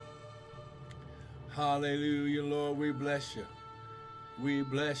Hallelujah, Lord, we bless you. We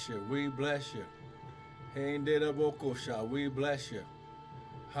bless you. We bless you. Bokosha, we bless you.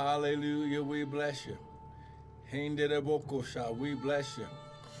 Hallelujah, we bless you. Bokosha, we bless you.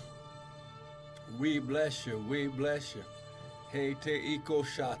 We bless you. We bless you. Hey te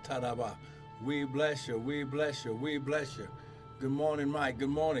ikosha taraba. We bless you. We bless you. We bless you. Good morning, Mike. Good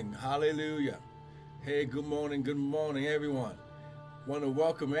morning. Hallelujah. Hey, good morning, everyone. Want to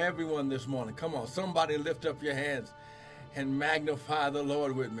welcome everyone this morning. Come on, somebody lift up your hands and magnify the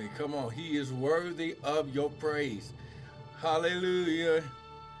Lord with me. Come on, He is worthy of your praise. Hallelujah.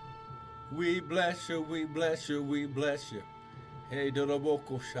 We bless you, we bless you, we bless you. Hey,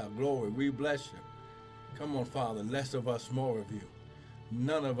 Dorobokosha, glory, we bless you. Come on, Father, less of us, more of you.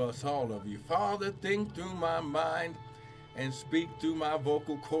 None of us, all of you. Father, think through my mind and speak through my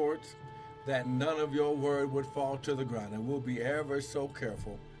vocal cords, that none of your word would fall to the ground. And we'll be ever so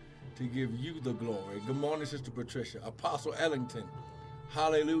careful to give you the glory. Good morning, Sister Patricia. Apostle Ellington.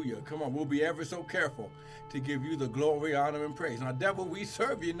 Hallelujah. Come on, we'll be ever so careful to give you the glory, honor, and praise. Now, devil, we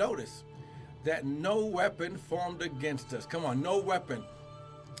serve you. Notice that no weapon formed against us. Come on, no weapon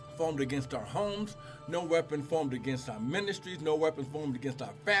formed against our homes, no weapon formed against our ministries, no weapon formed against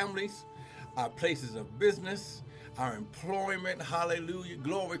our families, our places of business, our employment. Hallelujah.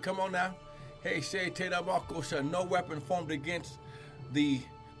 Glory. Come on now. Hey, no weapon formed against the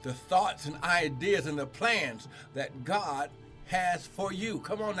thoughts and ideas and the plans that God has for you.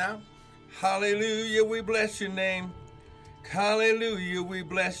 Come on now. Hallelujah. We bless your name. Hallelujah. We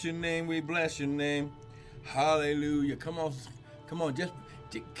bless your name. We bless your name. Hallelujah. Come on. Come on.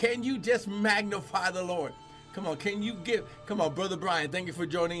 Can you just magnify the Lord? Come on. Come on, Brother Brian. Thank you for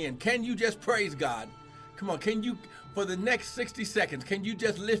joining in. Can you just praise God? Come on, for the next 60 seconds, can you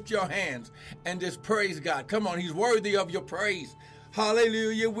just lift your hands and just praise God? Come on, He's worthy of your praise.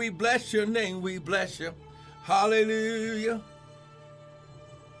 Hallelujah, we bless your name, we bless you. Hallelujah.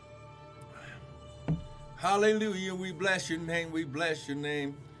 Hallelujah, we bless your name, we bless your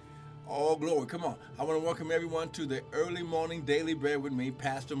name. All glory. Come on, I want to welcome everyone to the early morning daily bread with me,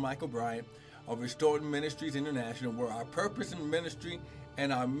 Pastor Michael Bryant of Restored Ministries International, where our purpose in ministry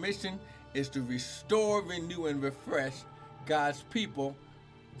and our mission is to restore, renew, and refresh God's people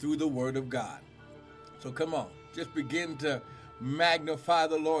through the Word of God. So come on, just begin to magnify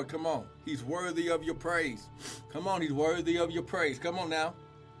the Lord. Come on, He's worthy of your praise. Come on, He's worthy of your praise. Come on now.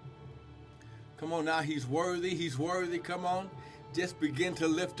 Come on now, He's worthy, He's worthy. Come on, just begin to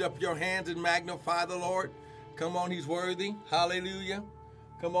lift up your hands and magnify the Lord. Come on, He's worthy. Hallelujah.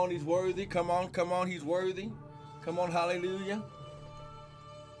 Come on, He's worthy. Come on, He's worthy. Come on, hallelujah.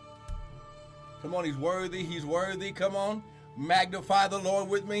 Come on, He's worthy, He's worthy. Come on, magnify the Lord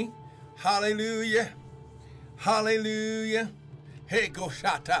with me. Hallelujah. Hallelujah. Hey, go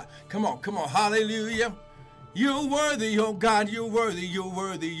shata. Come on, hallelujah. You're worthy, oh God, you're worthy, you're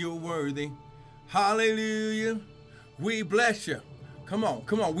worthy, you're worthy. Hallelujah. We bless you. Come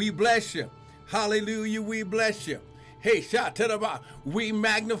on, we bless you. Hallelujah, we bless you. Hey, shata, we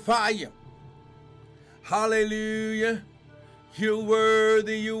magnify you. Hallelujah. You're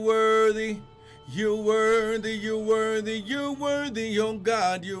worthy, you're worthy. You're worthy, you're worthy, you're worthy, oh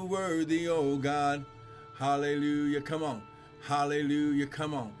God, you're worthy, oh God. Hallelujah, come on. Hallelujah,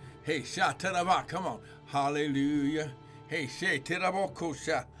 come on. Hey, shataraba, come on. Hallelujah. Hey,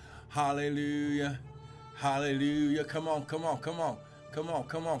 shetirabokosha. Hallelujah. Hallelujah. Come on. Come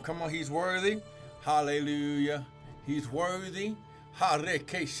on. He's worthy. Hallelujah. He's worthy.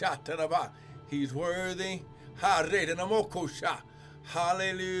 Hareke shataraba. He's worthy. Haredanamokosha.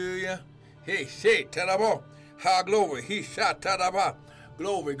 Hallelujah. Hey, say, tarabo. Ha, glory. He shot taraba.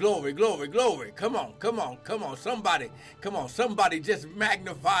 Glory, glory, glory, glory. Come on. Somebody just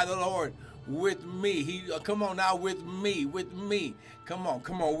magnify the Lord with me. Come on now, with me. Come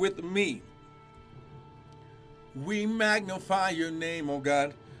on, with me. We magnify your name, oh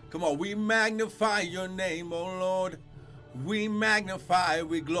God. Come on, we magnify your name, oh Lord. We magnify,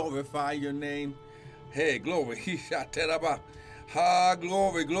 we glorify your name. Hey, glory. He shot taraba. Ha,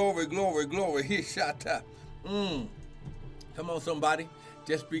 glory, glory, glory, glory. He shot. Come on, somebody.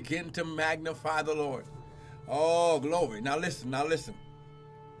 Just begin to magnify the Lord. Oh, glory. Now listen.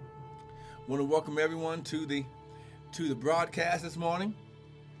 Want to welcome everyone to the broadcast this morning.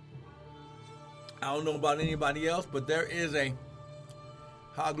 I don't know about anybody else, but there is a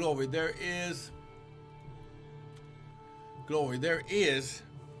glory. There is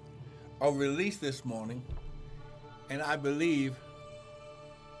a release this morning. And I believe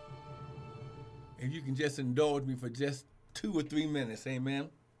if you can just indulge me for just 2 or 3 minutes, amen.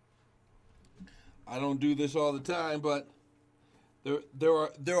 I don't do this all the time, but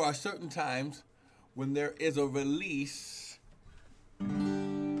there are certain times when there is a release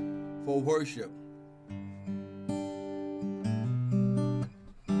for worship.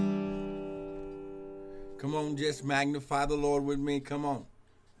 Come on, just magnify the Lord with me. Come on.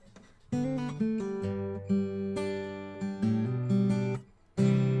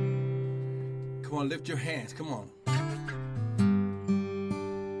 Come on, lift your hands. Come on.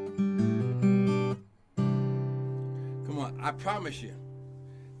 Come on, I promise you.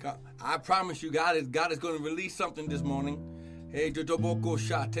 I promise you, God is going to release something this morning. Hey, glory.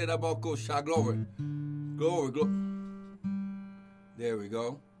 Glory, glory. There we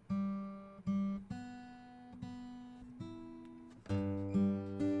go.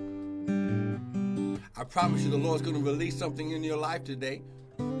 I promise you the Lord's going to release something in your life today.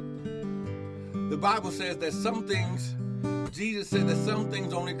 The Bible says that some things, Jesus said that some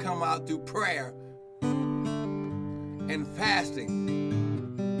things only come out through prayer and fasting.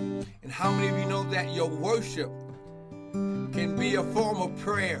 And how many of you know that your worship can be a form of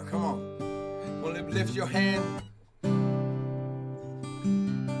prayer? Come on. Well, lift your hand.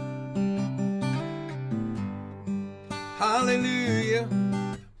 Hallelujah.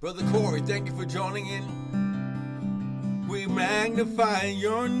 Brother Corey, thank you for joining in. We magnify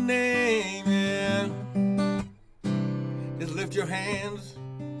your name, yeah. Just lift your hands.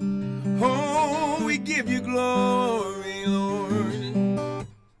 Oh, we give you glory, Lord.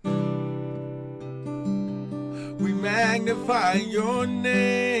 We magnify your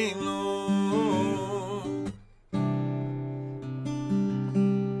name, Lord.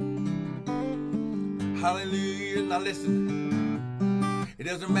 Hallelujah. Now listen. It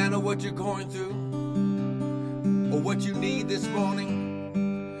doesn't matter what you're going through or what you need this morning.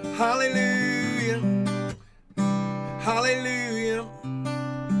 Hallelujah. Hallelujah.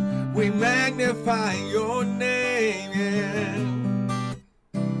 We magnify your name, yeah.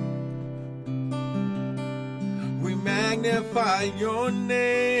 We magnify your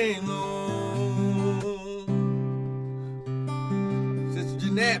name, Lord. Sister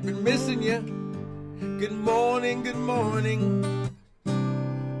Jeanette, been missing you. Good morning, good morning.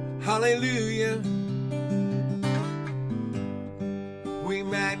 Hallelujah. We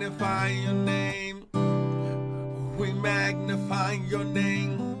magnify your name. We magnify your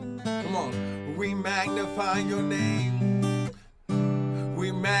name. Come on. We magnify your name.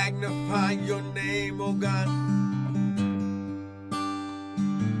 We magnify your name, oh God.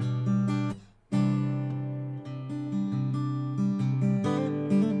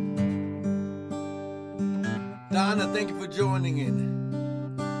 Donna, thank you for joining in.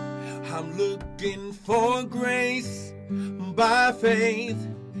 I'm looking for grace by faith.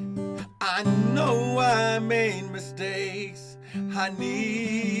 I know I made mistakes. I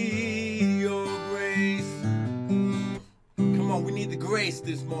need your grace. Come on, we need the grace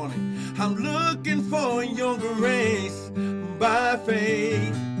this morning. I'm looking for your grace by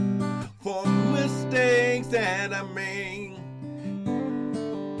faith for mistakes that I made.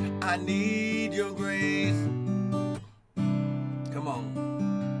 I need your grace. Come on.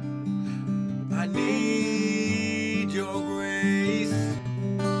 I need your grace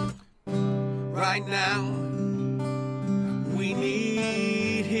right now. We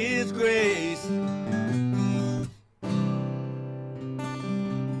need his grace.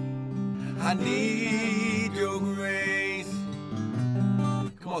 I need your grace.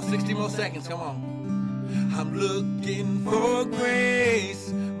 Come on, 60 more seconds, come on. I'm looking for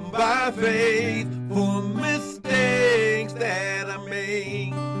grace by faith for mistakes that I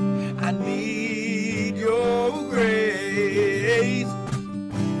made. I need your grace.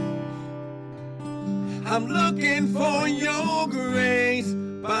 I'm looking for your grace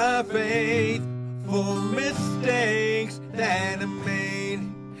by faith for mistakes that I made.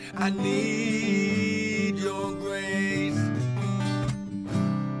 I need your grace.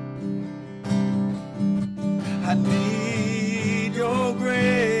 I need your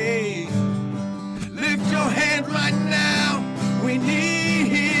grace. Lift your hand right now. We need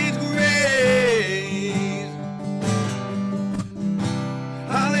his grace.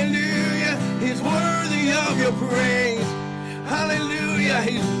 Hallelujah. He's worthy of your praise. Hallelujah.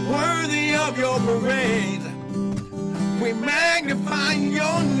 He's worthy of your praise. We magnify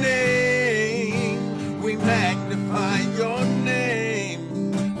your name. We magnify your name.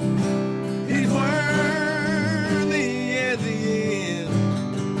 He's worthy as he is.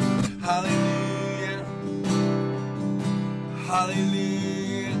 Hallelujah.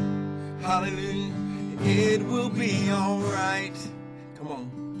 Hallelujah. Hallelujah. It will be all right. Come on.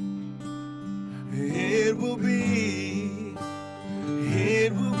 It will be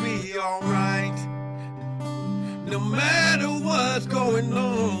all right. No matter what's going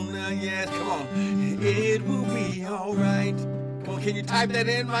on, yes, come on. It will be all right. Come on, can you type that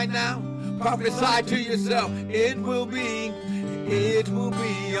in right now? Prophesy to yourself. It will be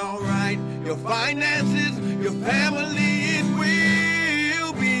all right. Your finances, your family,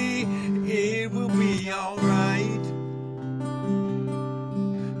 it will be all right.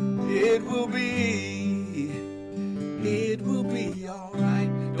 It will be all right.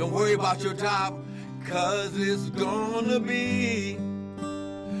 Don't worry about your job, 'cause it's gonna be.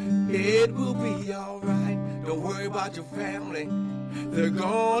 It will be all right. Don't worry about your family. They're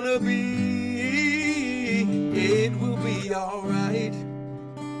gonna be. It will be all right.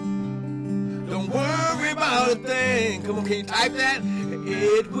 Don't worry about a thing. Come on, can you type that?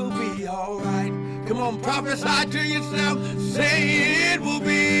 It will be all right. Come on, prophesy to yourself. Say it will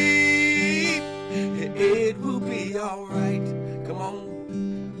be. It will be all right. Come on.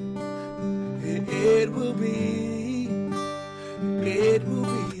 It will be. It will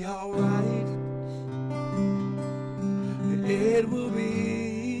be all right. It will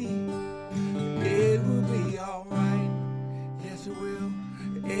be. It will be all right. Yes, it will.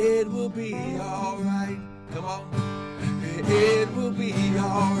 It will be all right. Come on. It will be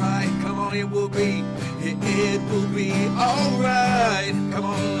all right. Come on, it will be. It will be all right. Come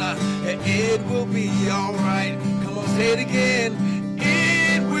on. It will be all right. Come on, say it again.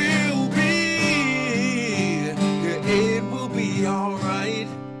 It will be. It will be all right.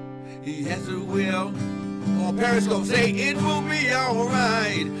 Yes, it will. Come on, Periscope, say it will be all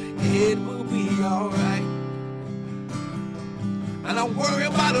right. It will be all right. And don't worry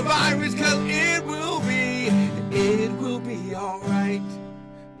about the virus, 'cause it will be all right.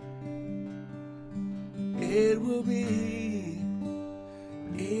 It will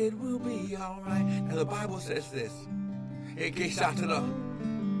be all right. Now the Bible says this.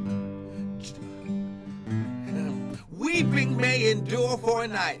 Weeping may endure for a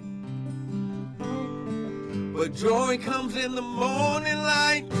night, but joy comes in the morning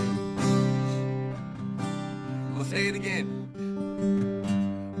light. I'm going to say it again.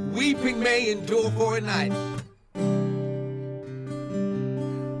 Weeping may endure for a night,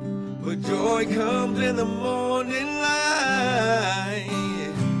 but joy comes in the morning light.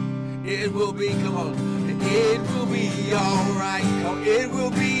 It will be, come on, it will be all right. It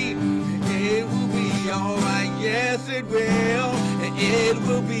will be all right. Yes, it will. It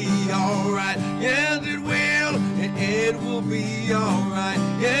will be all right. Yes, it will. It will be all right.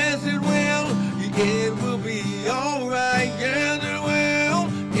 Yes, it will. It will be all right. Yes, it will.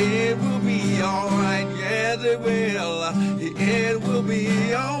 It will be all right. Yes, it will. It will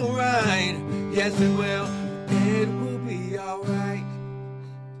be all right. Yes, it will. It will be all right.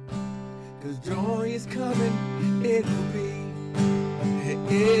 'Cause joy is coming. It will be.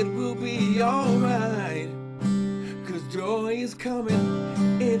 It will be all right. 'Cause joy is coming.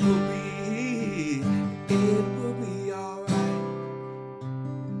 It will be. It will be all right.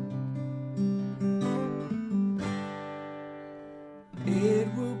 It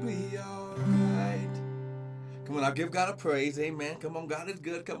will be all right. Come on, I'll give God a praise. Amen. Come on, God is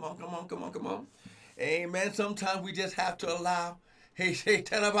good. Come on, come on, come on, come on. Amen. Sometimes we just have to allow. Hey,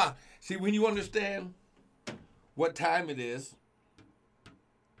 Telaba. See, when you understand what time it is,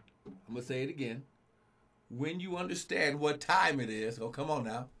 I'm going to say it again. When you understand what time it is, oh, come on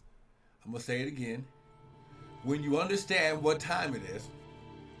now. I'm going to say it again. When you understand what time it is.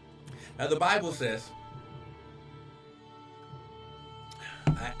 Now, the Bible says,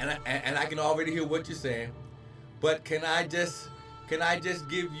 and I can already hear what you're saying, but can I just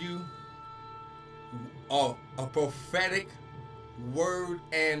give you a prophetic word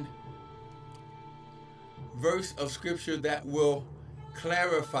and verse of scripture that will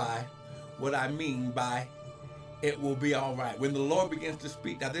clarify what I mean by it will be all right. When the Lord begins to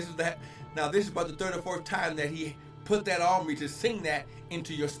speak, now this is about the third or fourth time that he put that on me to sing that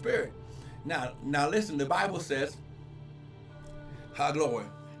into your spirit. Now listen, the Bible says, glory,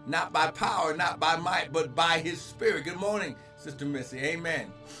 not by power, not by might, but by his spirit. Good morning, Sister Missy.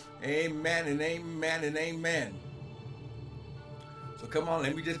 Amen. Amen and amen and amen. So come on,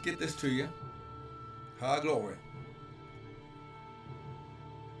 let me just get this to you. Glory.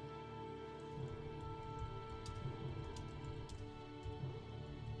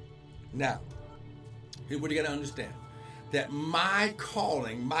 Now, here's what you got to understand. That my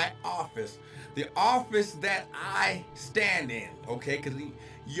calling, my office, the office that I stand in, okay, because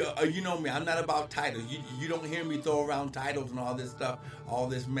you know me, I'm not about titles. You don't hear me throw around titles and all this stuff, all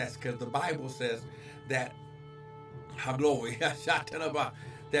this mess, because the Bible says that, glory,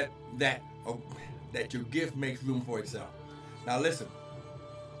 that your gift makes room for itself. Now listen,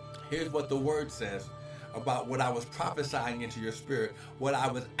 here's what the word says about what I was prophesying into your spirit, what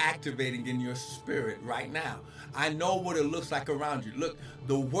I was activating in your spirit right now. I know what it looks like around you. Look,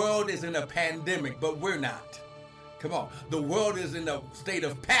 the world is in a pandemic, but we're not. Come on. The world is in a state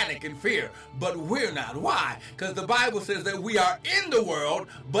of panic and fear, but we're not. Why? Because the Bible says that we are in the world,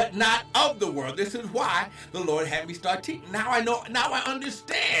 but not of the world. This is why the Lord had me start teaching. Now I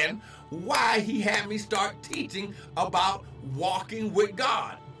understand why he had me start teaching about walking with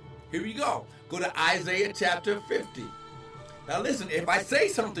God. Here we go. Go to Isaiah chapter 50. Now listen, if I say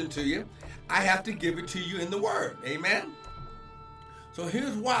something to you, I have to give it to you in the word. Amen? So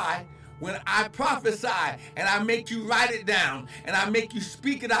here's why when I prophesy and I make you write it down and I make you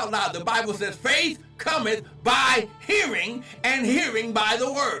speak it out loud, the Bible says faith cometh by hearing and hearing by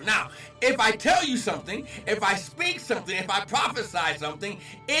the word. Now, if I tell you something, if I speak something, if I prophesy something,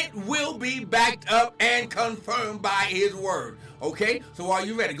 it will be backed up and confirmed by his word. Okay? So are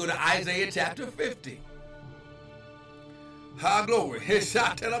you ready? Go to Isaiah chapter 50. Ha, glory.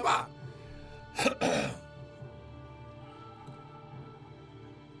 Hishatalaba.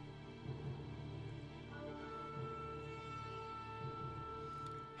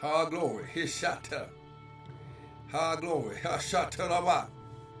 Ha, glory. Hishata. Ha, glory. Hashatalaba.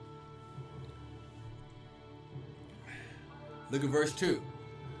 Look at verse 2.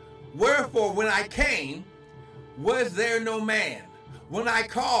 Wherefore, when I came, was there no man? When I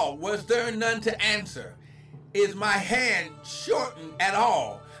called, was there none to answer? Is my hand shortened at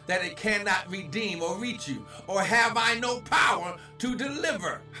all, that it cannot redeem or reach you? Or have I no power to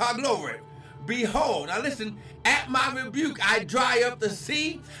deliver? Ha, glory. Behold, now listen, at my rebuke I dry up the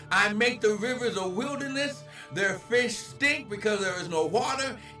sea, I make the rivers a wilderness, their fish stink because there is no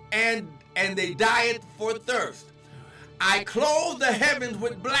water, and they dieth for thirst. I clothe the heavens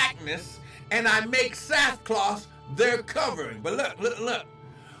with blackness, and I make sackcloth their covering. But look.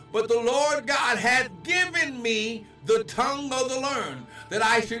 But the Lord God hath given me the tongue of the learned, that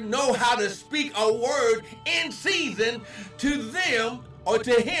I should know how to speak a word in season to them, or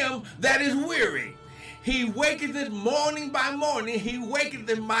to him that is weary. He waketh it morning by morning, he waketh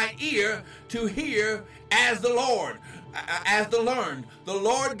in my ear to hear as the Lord, as the learned. The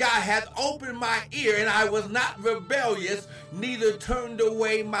Lord God hath opened my ear, and I was not rebellious, neither turned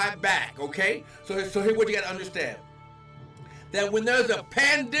away my back. Okay? So here's what you got to understand. That when there's a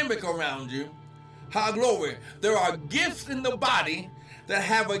pandemic around you, ha, glory, there are gifts in the body that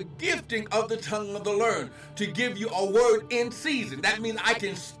have a gifting of the tongue of the learned to give you a word in season. That means I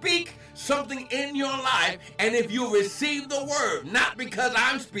can speak something in your life, and if you receive the word, not because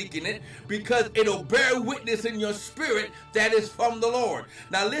I'm speaking it, because it'll bear witness in your spirit that is from the Lord.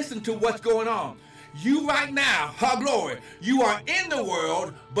 Now listen to what's going on. You right now, ha, glory, you are in the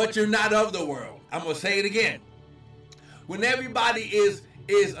world, but you're not of the world. I'm going to say it again. When everybody is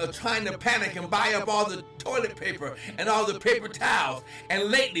trying to panic and buy up all the toilet paper and all the paper towels, and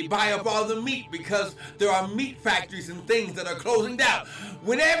lately buy up all the meat because there are meat factories and things that are closing down.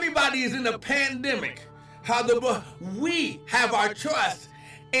 When everybody is in a pandemic, we have our trust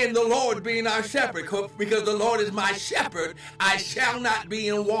in the Lord being our shepherd, because the Lord is my shepherd, I shall not be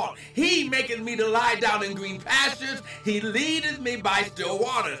in want. He maketh me to lie down in green pastures, he leadeth me by still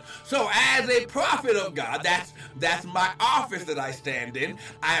waters. So as a prophet of God, that's my office that I stand in.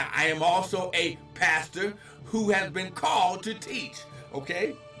 I am also a pastor who has been called to teach.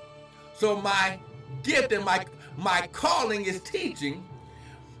 Okay? So my gift and my calling is teaching.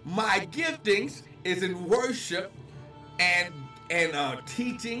 My giftings is in worship and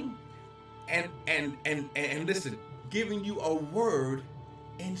teaching and listen, giving you a word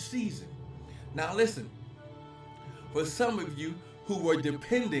in season. Now listen, for some of you who were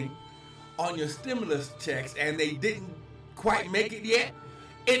depending on your stimulus checks and they didn't quite make it yet,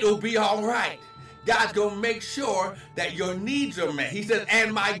 it'll be all right. God's going to make sure that your needs are met. He says,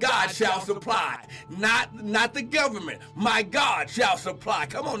 and my God shall supply. Not the government. My God shall supply.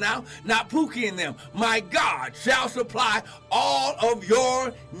 Come on now. Not Pookie and them. My God shall supply all of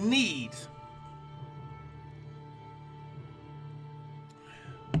your needs.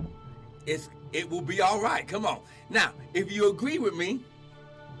 It will be all right. Come on. Now, if you agree with me,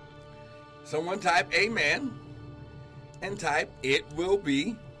 someone type amen and type it will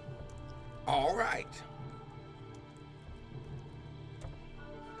be all right.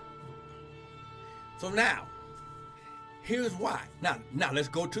 So now, here's why. Now let's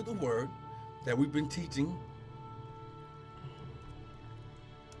go to the word that we've been teaching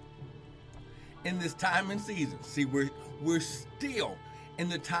in this time and season. See, we're still in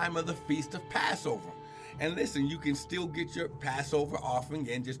the time of the Feast of Passover. And listen, you can still get your Passover offering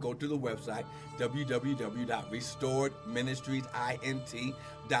in. Just go to the website,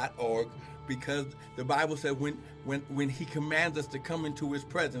 www.restoredministriesint.org, because the Bible said when he commands us to come into his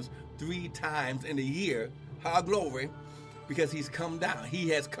presence 3 times in a year, glory, because he's come down. He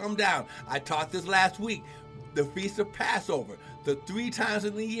has come down. I taught this last week. The Feast of Passover, the 3 times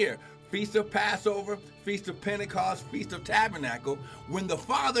in the year, Feast of Passover, Feast of Pentecost, Feast of Tabernacle, when the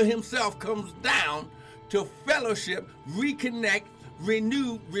Father himself comes down to fellowship, reconnect,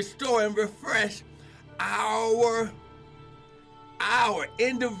 renew, restore, and refresh our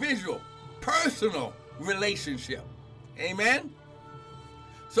individual, personal relationship. Amen?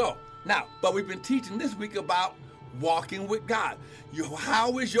 So, now, but we've been teaching this week about walking with God.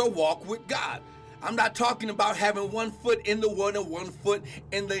 How is your walk with God? I'm not talking about having one foot in the world and one foot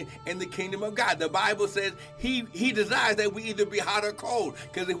in the kingdom of God. The Bible says he desires that we either be hot or cold,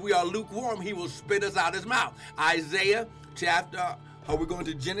 because if we are lukewarm, he will spit us out his mouth. Isaiah chapter, we're going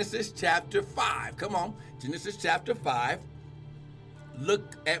to Genesis chapter 5. Come on, Genesis chapter 5.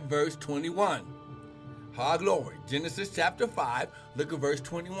 Look at verse 21. Glory. Genesis chapter 5, look at verse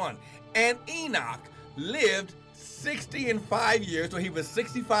 21. And Enoch lived 65 years, so he was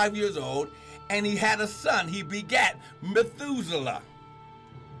 65 years old, and he had a son. He begat Methuselah.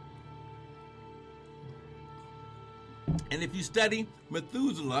 And if you study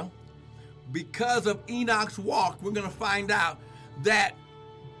Methuselah, because of Enoch's walk, we're going to find out that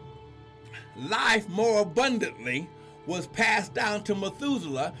life more abundantly was passed down to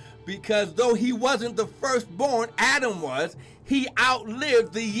Methuselah, because though he wasn't the firstborn, Adam was, he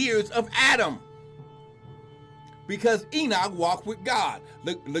outlived the years of Adam. Because Enoch walked with God.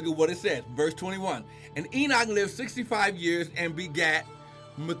 Look at what it says, verse 21. And Enoch lived 65 years and begat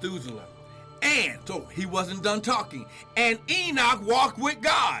Methuselah. And, so he wasn't done talking. And Enoch walked with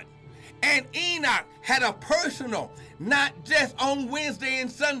God. And Enoch had a personal, not just on Wednesday and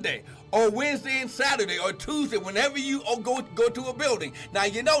Sunday, or Wednesday and Saturday, or Tuesday, whenever you go to a building. Now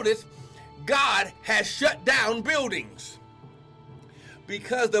you notice, God has shut down buildings.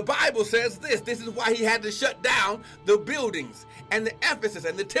 Because the Bible says this is why he had to shut down the buildings and the Ephesus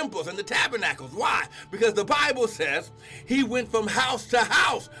and the temples and the tabernacles. Why? Because the Bible says he went from house to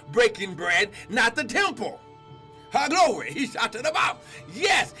house breaking bread, not the temple. Glory. He shouted about.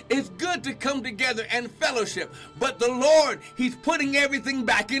 Yes, it's good to come together and fellowship, but the Lord, he's putting everything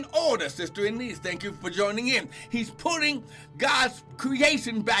back in order. Sister Denise, thank you for joining in. He's putting God's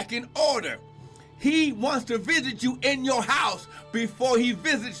creation back in order. He wants to visit you in your house before he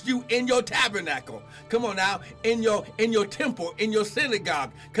visits you in your tabernacle. Come on now, in your temple, in your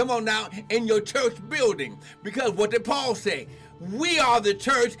synagogue. Come on now, in your church building. Because what did Paul say? We are the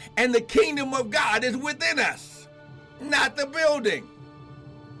church, and the kingdom of God is within us, not the building.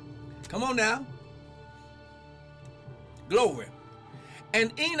 Come on now. Glory.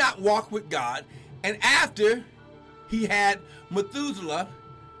 And Enoch walked with God, and after he had Methuselah,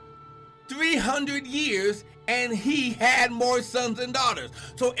 300 years, and he had more sons and daughters.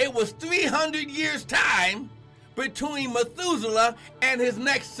 So it was 300 years time between Methuselah and his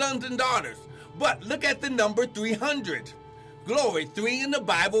next sons and daughters. But look at the number 300. Glory, 3 in the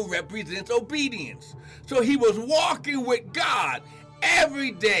Bible represents obedience. So he was walking with God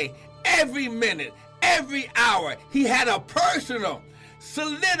every day, every minute, every hour. He had a personal,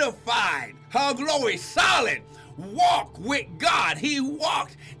 solidified, glory, solid walk with God. He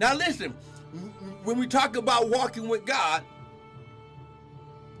walked. Now listen, when we talk about walking with God,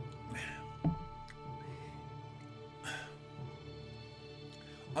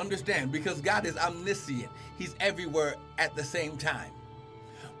 understand, because God is omniscient. He's everywhere at the same time.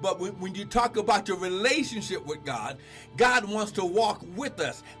 But when you talk about your relationship with God, God wants to walk with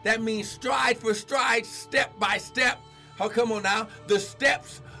us. That means stride for stride, step by step. Come on now. The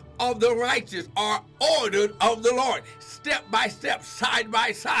steps of the righteous are ordered of the Lord. Step by step, side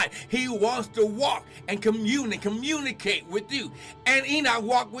by side. He wants to walk and communicate with you. And Enoch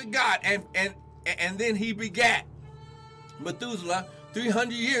walked with God, and then he begat Methuselah.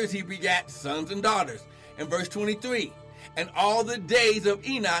 300 years he begat sons and daughters. In verse 23, and all the days of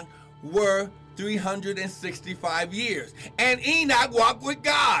Enoch were 365 years. And Enoch walked with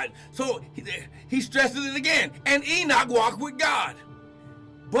God. So he stresses it again. And Enoch walked with God.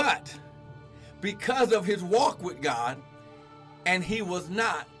 But because of his walk with God, and he was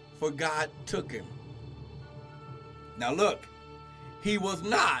not, for God took him. Now look, he was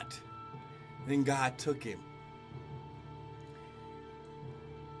not, then God took him.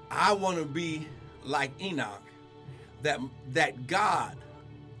 I want to be like Enoch, that God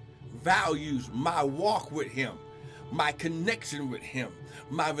values my walk with him, my connection with him,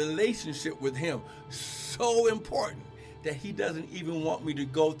 my relationship with him, so important that he doesn't even want me to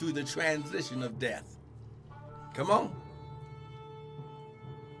go through the transition of death. Come on.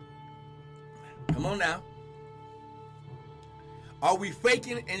 Come on now. Are we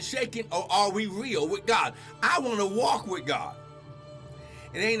faking and shaking, or are we real with God? I want to walk with God.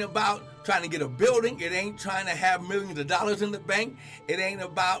 It ain't about trying to get a building. It ain't trying to have millions of dollars in the bank. It ain't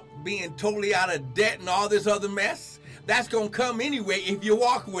about being totally out of debt and all this other mess. That's going to come anyway if you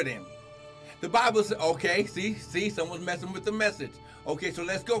walk with him. The Bible says, okay, see, someone's messing with the message. Okay, so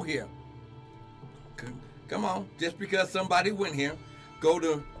let's go here. Come on, just because somebody went here, go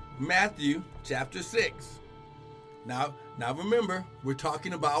to Matthew chapter 6. Now remember, we're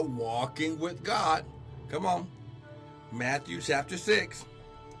talking about walking with God. Come on. Matthew chapter 6.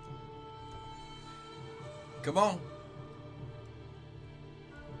 Come on.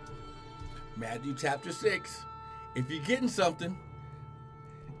 Matthew chapter 6. If you're getting something,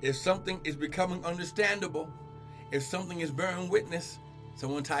 if something is becoming understandable, if something is bearing witness,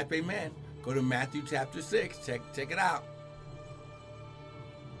 someone type amen. Go to Matthew chapter 6. Check it out.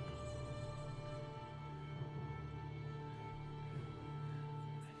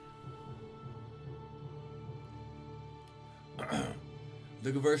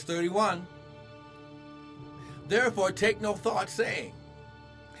 Look at verse 31. Therefore, take no thought saying.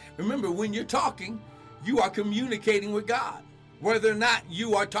 Remember, when you're talking, you are communicating with God, whether or not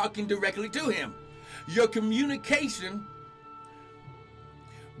you are talking directly to him. Your communication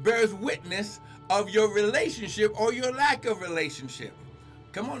bears witness of your relationship or your lack of relationship.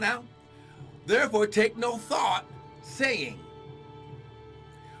 Come on now. Therefore, take no thought saying,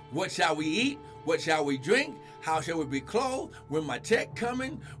 what shall we eat? What shall we drink? How shall we be clothed? When my check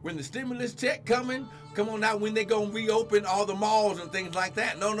coming? When the stimulus check coming? Come on now, when they going to reopen all the malls and things like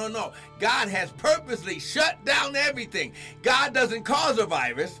that. No. God has purposely shut down everything. God doesn't cause a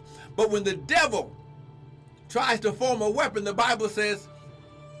virus, but when the devil tries to form a weapon, the Bible says,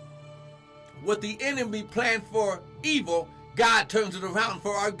 what the enemy planned for evil, God turns it around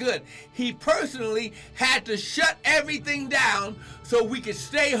for our good. He personally had to shut everything down so we could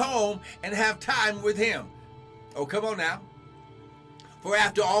stay home and have time with him. Oh, come on now. For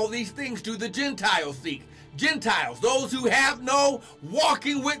after all these things do the Gentiles seek. Gentiles, those who have no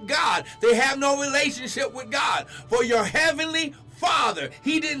walking with God. They have no relationship with God. For your heavenly Father,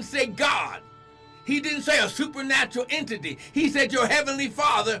 he didn't say God. He didn't say a supernatural entity. He said your heavenly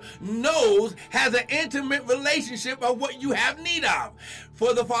Father knows, has an intimate relationship of what you have need of.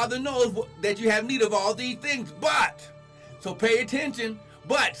 For the Father knows that you have need of all these things. But, so pay attention,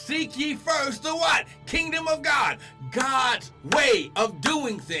 but seek ye first the what? Kingdom of God. God's way of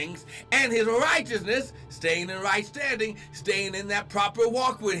doing things and his righteousness, staying in right standing, staying in that proper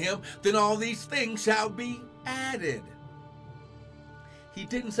walk with him, then all these things shall be added. He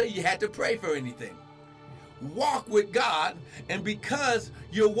didn't say you had to pray for anything. Walk with God, and because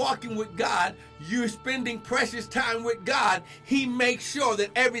you're walking with God, you're spending precious time with God, he makes sure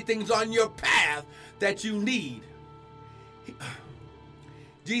that everything's on your path that you need.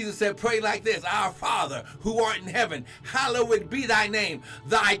 Jesus said, pray like this, our Father who art in heaven, hallowed be thy name.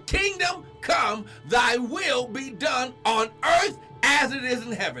 Thy kingdom come, thy will be done on earth as it is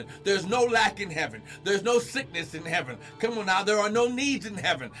in heaven. There's no lack in heaven. There's no sickness in heaven. Come on now, there are no needs in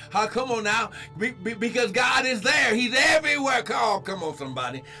heaven. Come on now, because God is there. He's everywhere. Oh, come on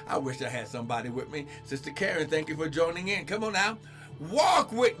somebody. I wish I had somebody with me. Sister Karen, thank you for joining in. Come on now.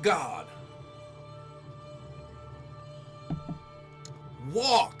 Walk with God.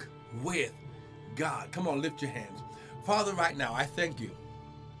 Walk with God. Come on, lift your hands. Father, right now, I thank you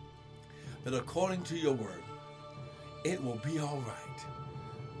that according to your word, it will be all right.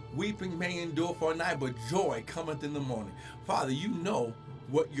 Weeping may endure for a night, but joy cometh in the morning. Father, you know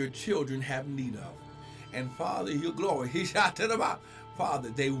what your children have need of. And Father, your glory, he shouted about. Father,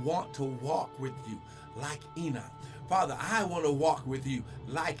 they want to walk with you like Enoch. Father, I want to walk with you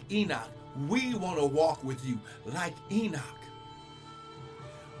like Enoch. We want to walk with you like Enoch.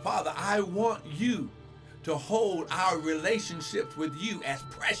 Father, I want you to hold our relationships with you as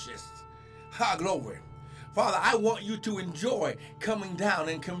precious. Ha, glory. Father, I want you to enjoy coming down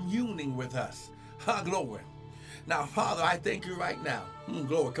and communing with us. Ha, glory. Now, Father, I thank you right now.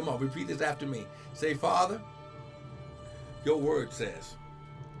 Glory, come on, repeat this after me. Say, Father, your word says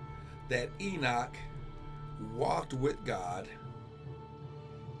that Enoch walked with God,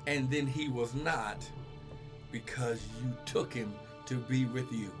 and then he was not, because you took him to be with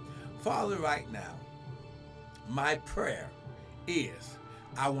you. Father, right now, my prayer is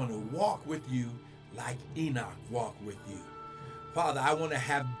I want to walk with you like Enoch walked with you. Father, I want to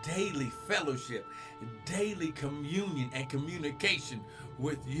have daily fellowship, daily communion and communication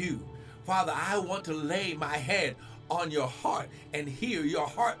with you. Father, I want to lay my head on your heart and hear your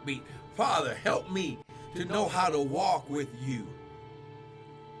heartbeat. Father, help me to know how to walk with you.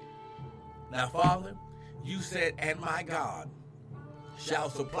 Now, Father, you said, and my God shall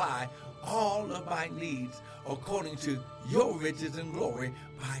supply all of my needs according to your riches and glory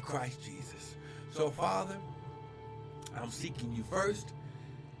by Christ Jesus. So, Father, I'm seeking you first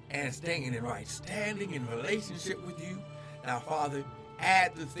and staying in right standing in relationship with you. Now, Father,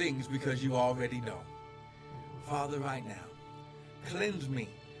 add the things because you already know. Father, right now, cleanse me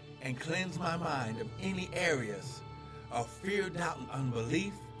and cleanse my mind of any areas of fear, doubt, and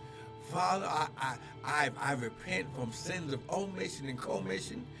unbelief. Father, I repent from sins of omission and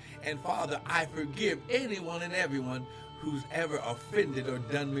commission. And Father, I forgive anyone and everyone who's ever offended or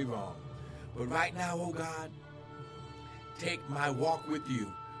done me wrong. But right now, oh God, take my walk with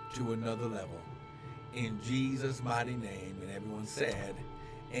you to another level. In Jesus' mighty name. And everyone said,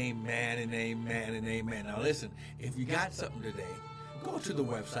 amen and amen and amen. Now listen, if you got something today, go to the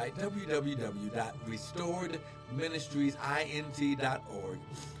website, www.restoredministriesint.org.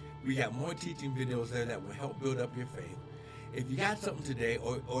 We have more teaching videos there that will help build up your faith. If you got something today,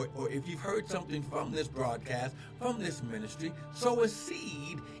 or if you've heard something from this broadcast, from this ministry, sow a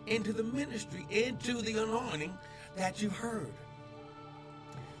seed into the ministry, into the anointing that you've heard.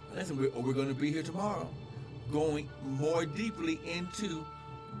 Listen, we're going to be here tomorrow, going more deeply into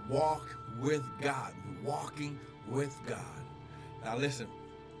walk with God, walking with God. Now listen,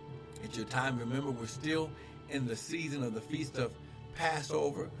 it's your time. Remember, we're still in the season of the Feast of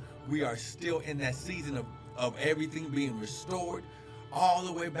Passover. We are still in that season of everything being restored. All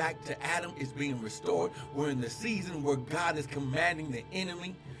the way back to Adam is being restored. We're in the season where God is commanding the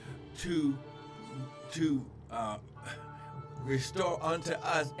enemy to restore unto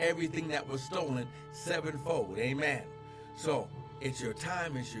us everything that was stolen sevenfold. Amen. So it's your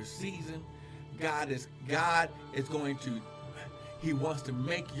time, it's your season. God is going to, he wants to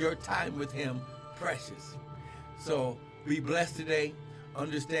make your time with him precious. So be blessed today.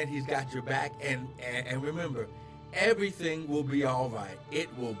 Understand he's got your back, and remember, everything will be all right.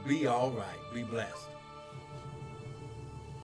 It will be all right. Be blessed.